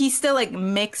 but he's still like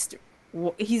mixed.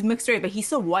 He's mixed race, but he's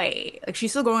still white. Like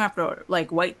she's still going after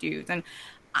like white dudes, and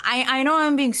I know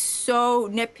I'm being so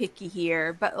nitpicky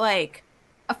here, but like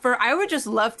I would just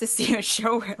love to see a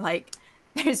show where like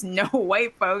there's no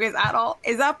white focus at all.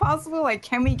 Is that possible? Like,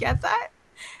 can we get that?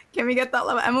 Can we get that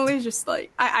level? Emily's just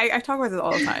like I talk about this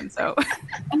all the time. So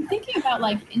I'm thinking about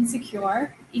like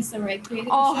Insecure. Issa Rae created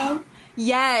the oh show.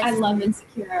 yes, I love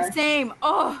Insecure. same.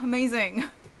 Oh, amazing.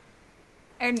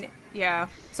 And yeah,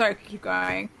 sorry, keep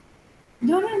going.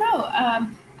 No.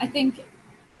 I think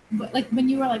but like when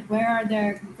you were like, where are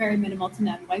there very minimal to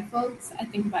none white folks? I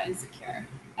think about Insecure.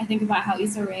 I think about how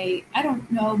Issa Rae. I don't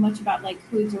know much about like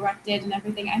who directed and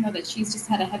everything. I know that she's just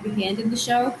had a heavy hand in the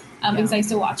show because I used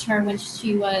to watch her when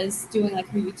she was doing like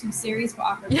her YouTube series for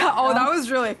Awkward. Yeah, oh, that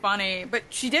was really funny. But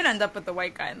she did end up with the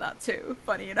white guy in that too.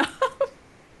 Funny enough.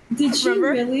 Did she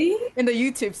really? In the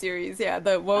YouTube series, yeah.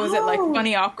 The what was it like?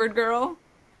 Funny Awkward Girl.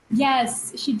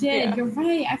 Yes, she did. Yeah. You're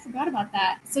right. I forgot about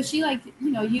that. So she like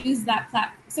used that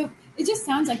platform. So it just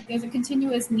sounds like there's a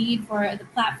continuous need for the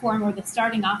platform or the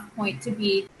starting off point to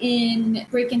be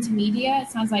break into media.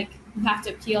 It sounds like you have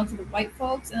to appeal to the white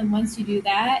folks, and then once you do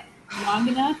that long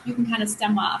enough, you can kind of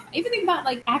stem off. I even think about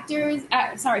like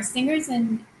singers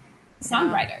and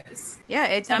songwriters. Yeah,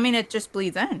 it just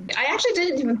bleeds in. I actually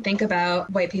didn't even think about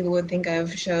white people would think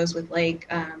of shows with like,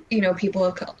 people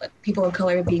of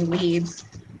color being leads.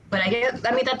 But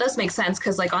that does make sense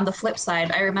because like on the flip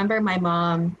side, I remember my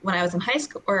mom when I was in high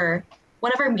school or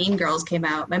whenever Mean Girls came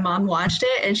out, my mom watched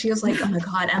it and she was like, "Oh my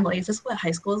God, Emily, is this what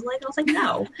high school is like?" And I was like,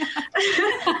 "No."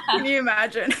 Can you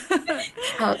imagine?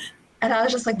 And I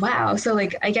was just like, wow. So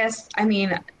like,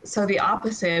 so the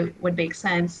opposite would make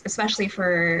sense, especially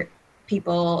for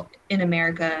people in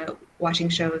America watching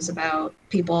shows about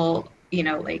people,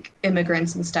 like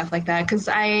immigrants and stuff like that. Because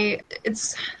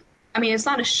it's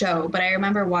not a show, but I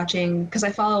remember watching, because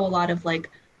I follow a lot of like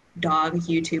dog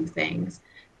YouTube things,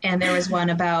 and there was one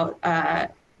about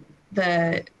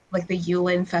the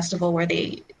Yulin festival where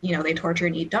they torture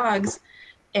and eat dogs,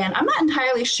 and I'm not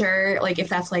entirely sure like if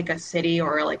that's like a city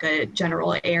or like a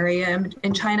general area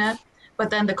in China, but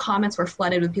then the comments were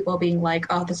flooded with people being like,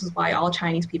 "Oh, this is why all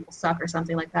Chinese people suck," or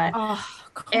something like that. Oh,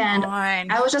 come and on.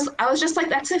 I was just like,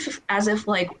 that's as if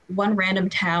like one random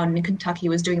town in Kentucky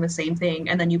was doing the same thing,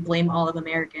 and then you blame all of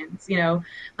Americans.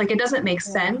 Like it doesn't make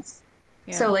sense.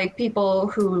 Yeah. So like people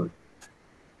who,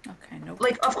 okay, nope.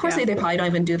 Like of course they probably don't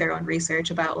even do their own research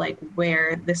about like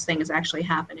where this thing is actually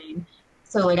happening.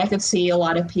 So like I could see a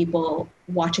lot of people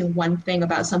watching one thing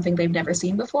about something they've never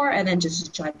seen before and then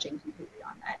just judging completely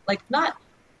on that. Like not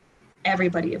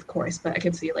everybody, of course, but I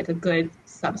could see like a good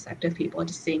subsect of people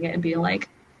just seeing it and being like,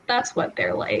 that's what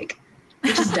they're like,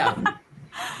 which is dumb.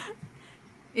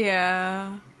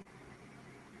 Yeah.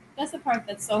 That's the part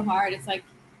that's so hard. It's like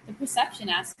the perception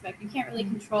aspect. You can't really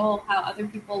control how other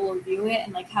people will view it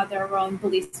and like how their own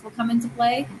beliefs will come into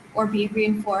play or be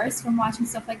reinforced from watching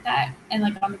stuff like that. And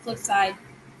like on the flip side,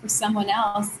 for someone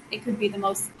else, it could be the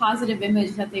most positive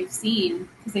image that they've seen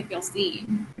because they feel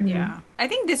seen. Yeah. I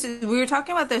think we were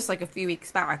talking about this like a few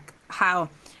weeks back, how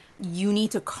you need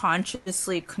to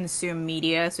consciously consume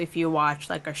media. So if you watch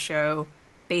like a show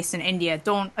based in India,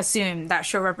 don't assume that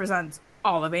show represents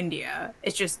all of India.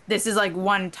 It's just, this is like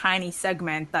one tiny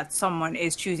segment that someone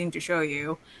is choosing to show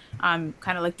you. Kind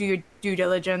of like do your due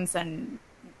diligence and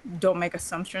don't make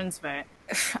assumptions. But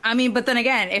but then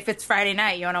again, if it's Friday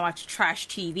night, you want to watch trash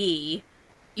TV,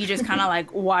 you just kind of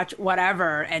like watch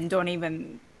whatever and don't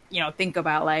even, think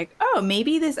about like, oh,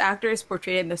 maybe this actor is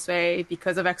portrayed in this way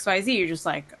because of XYZ. You're just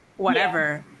like,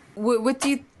 whatever. Yeah. What do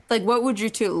you like? What would you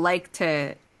two like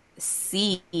to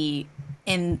see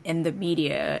in the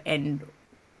media, and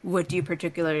what do you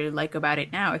particularly like about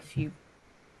it now, if you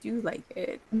do like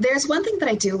it? There's one thing that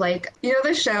I do like.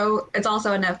 The show, it's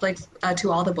also on Netflix,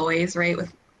 To All the Boys, right,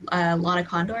 with Lana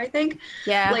Condor, I think.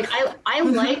 Yeah. Like I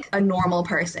like a normal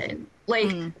person.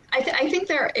 Like I think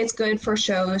it's good for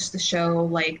shows to show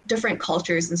like different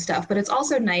cultures and stuff, but it's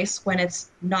also nice when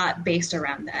it's not based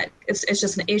around that. It's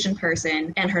just an Asian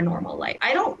person and her normal life.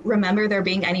 I don't remember there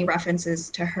being any references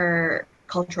to her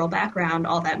cultural background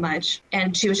all that much,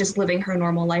 and she was just living her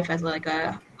normal life as like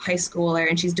a high schooler,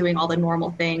 and she's doing all the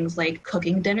normal things like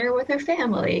cooking dinner with her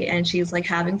family, and she's like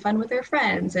having fun with her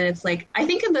friends. And it's like, I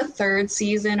think in the third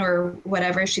season or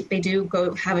whatever, they do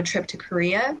go have a trip to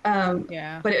Korea.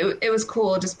 But it was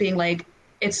cool just being like,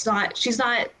 she's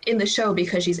not in the show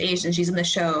because she's Asian, she's in the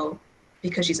show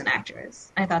because she's an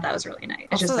actress. I thought that was really nice.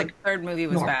 It's also, just like the third movie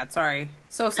was bad. Sorry.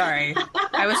 So sorry.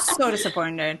 I was so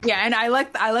disappointed. Yeah, and I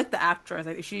like the actress.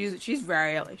 I think she's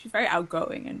very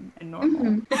outgoing and normal.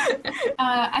 Mm-hmm.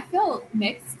 I feel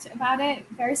mixed about it.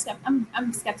 I'm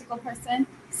a skeptical person.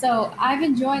 So I've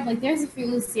enjoyed, like, there's a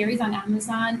few series on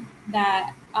Amazon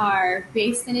that are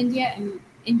based in India, and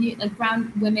like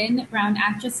brown women, brown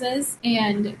actresses,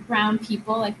 and brown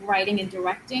people like writing and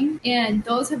directing. And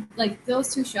those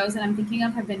two shows that I'm thinking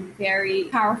of have been very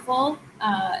powerful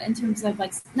in terms of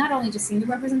like not only just seeing the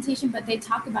representation, but they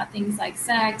talk about things like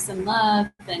sex and love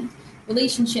and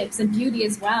relationships and beauty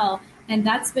as well. And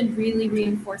that's been really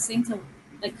reinforcing to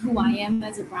like who I am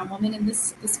as a brown woman in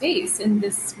this space, in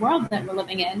this world that we're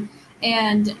living in.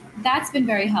 And that's been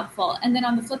very helpful. And then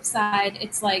on the flip side,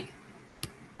 it's like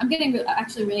I'm getting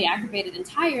actually really aggravated and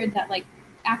tired that like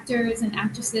actors and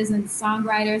actresses and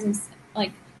songwriters and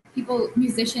like people,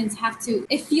 musicians have to,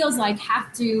 it feels like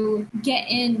have to get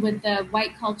in with the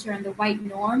white culture and the white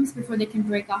norms before they can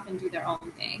break off and do their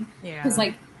own thing. Yeah. Because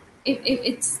like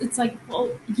it's like,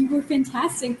 well, you were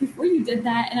fantastic before you did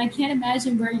that, and I can't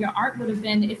imagine where your art would have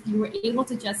been if you were able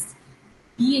to just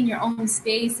be in your own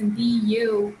space and be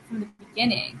you from the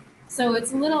beginning. So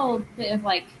it's a little bit of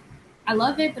like, I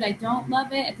love it, but I don't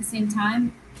love it at the same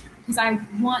time. Because I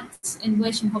want and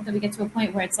wish and hope that we get to a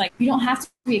point where it's like, you don't have to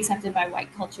be accepted by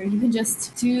white culture. You can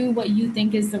just do what you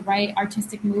think is the right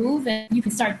artistic move, and you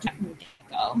can start moving.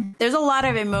 Go. There's a lot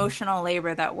of emotional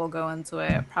labor that will go into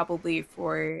it probably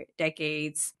for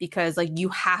decades, because like you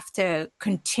have to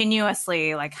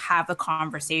continuously like have a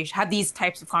conversation, have these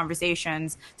types of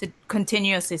conversations to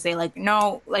continuously say like,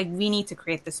 no, like we need to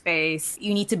create the space.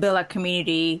 You need to build a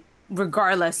community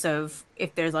regardless of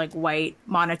if there's like white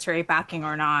monetary backing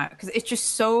or not. Because it's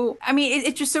just so, I mean,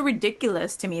 it's just so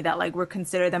ridiculous to me that like we're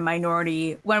considered the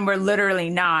minority when we're literally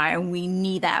not, and we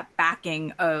need that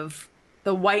backing of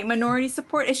the white minority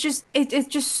support. It's just it's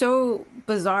just so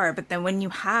bizarre. But then when you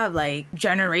have like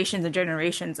generations and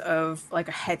generations of like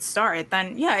a head start,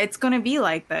 then yeah, it's gonna be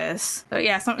like this. So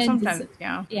yeah, sometimes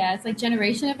yeah, it's like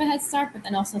generation of a head start, but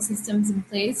then also systems in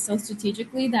place so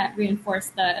strategically that reinforce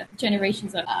the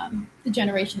generations of the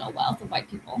generational wealth of white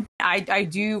people. I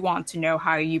do want to know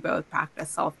how you both practice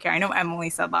self-care. I know Emily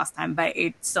said last time, but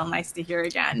it's still nice to hear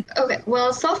again. Okay,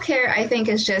 well, self-care I think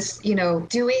is just,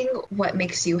 doing what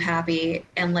makes you happy.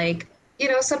 And like,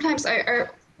 sometimes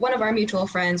one of our mutual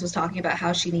friends was talking about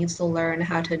how she needs to learn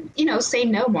how to, say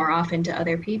no more often to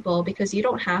other people, because you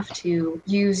don't have to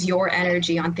use your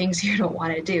energy on things you don't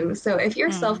want to do. So if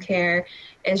your self-care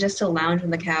is just to lounge on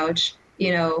the couch,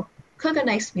 cook a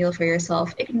nice meal for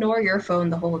yourself, ignore your phone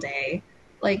the whole day,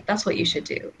 like that's what you should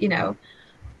do,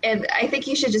 And I think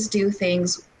you should just do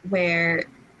things where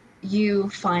you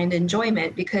find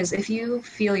enjoyment, because if you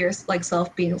feel your like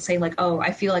self being saying like, oh,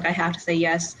 I feel like I have to say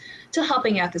yes to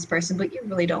helping out this person, but you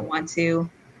really don't want to,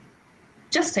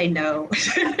 just say no.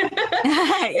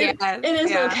 It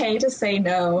is okay to say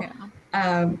no.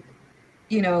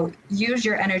 Use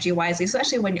your energy wisely,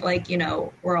 especially when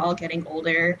we're all getting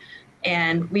older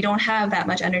and we don't have that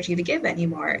much energy to give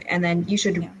anymore. And then you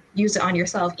should use it on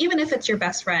yourself, even if it's your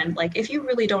best friend. Like if you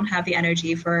really don't have the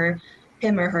energy for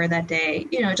him or her that day,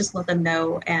 just let them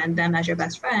know, and them as your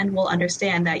best friend will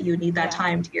understand that you need that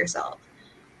time to yourself.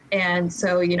 And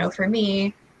so, for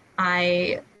me,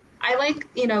 I like,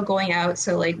 going out.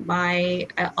 So like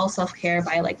I'll self-care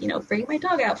by like, bringing my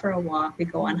dog out for a walk. We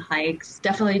go on hikes,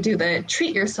 definitely do the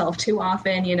treat yourself too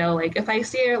often. Like if I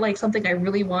see like something I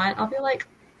really want, I'll be like,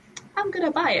 I'm going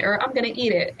to buy it or I'm going to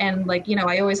eat it. And like,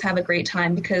 I always have a great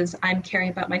time because I'm caring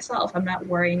about myself. I'm not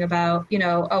worrying about,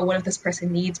 oh, what if this person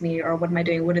needs me, or what am I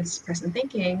doing? What is this person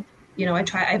thinking?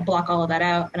 I block all of that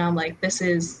out, and I'm like, this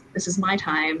is my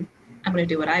time. I'm going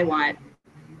to do what I want.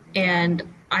 And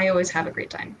I always have a great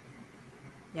time.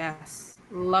 Yes.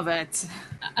 Love it.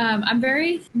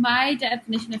 My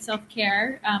definition of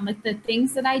self-care, like the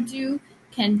things that I do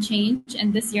can change.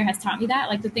 And this year has taught me that,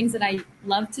 like the things that I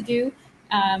love to do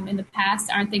in the past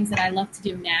aren't things that I love to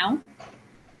do now.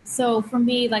 So for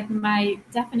me, like my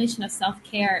definition of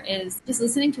self-care is just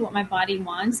listening to what my body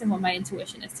wants and what my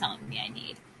intuition is telling me I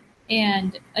need.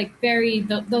 And like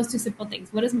those two simple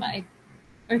things. What does my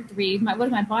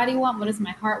body want? What does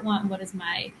my heart want? What is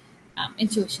my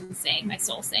intuition saying, my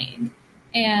soul saying?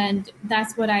 And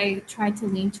that's what I try to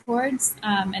lean towards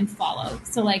and follow.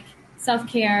 So like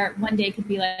self-care one day could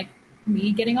be like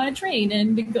me getting on a train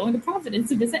and going to Providence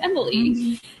to visit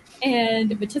Emily,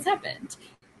 and which has happened.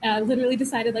 Literally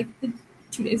decided like the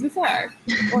 2 days before.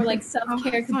 Or like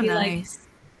self-care could be nice.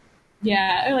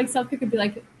 or like self-care could be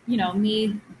like,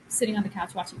 me sitting on the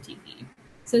couch watching TV.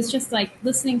 So it's just like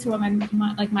listening to what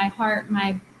my heart,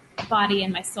 my body,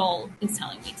 and my soul is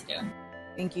telling me to do.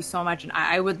 Thank you so much. And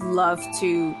I would love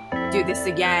to do this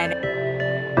again.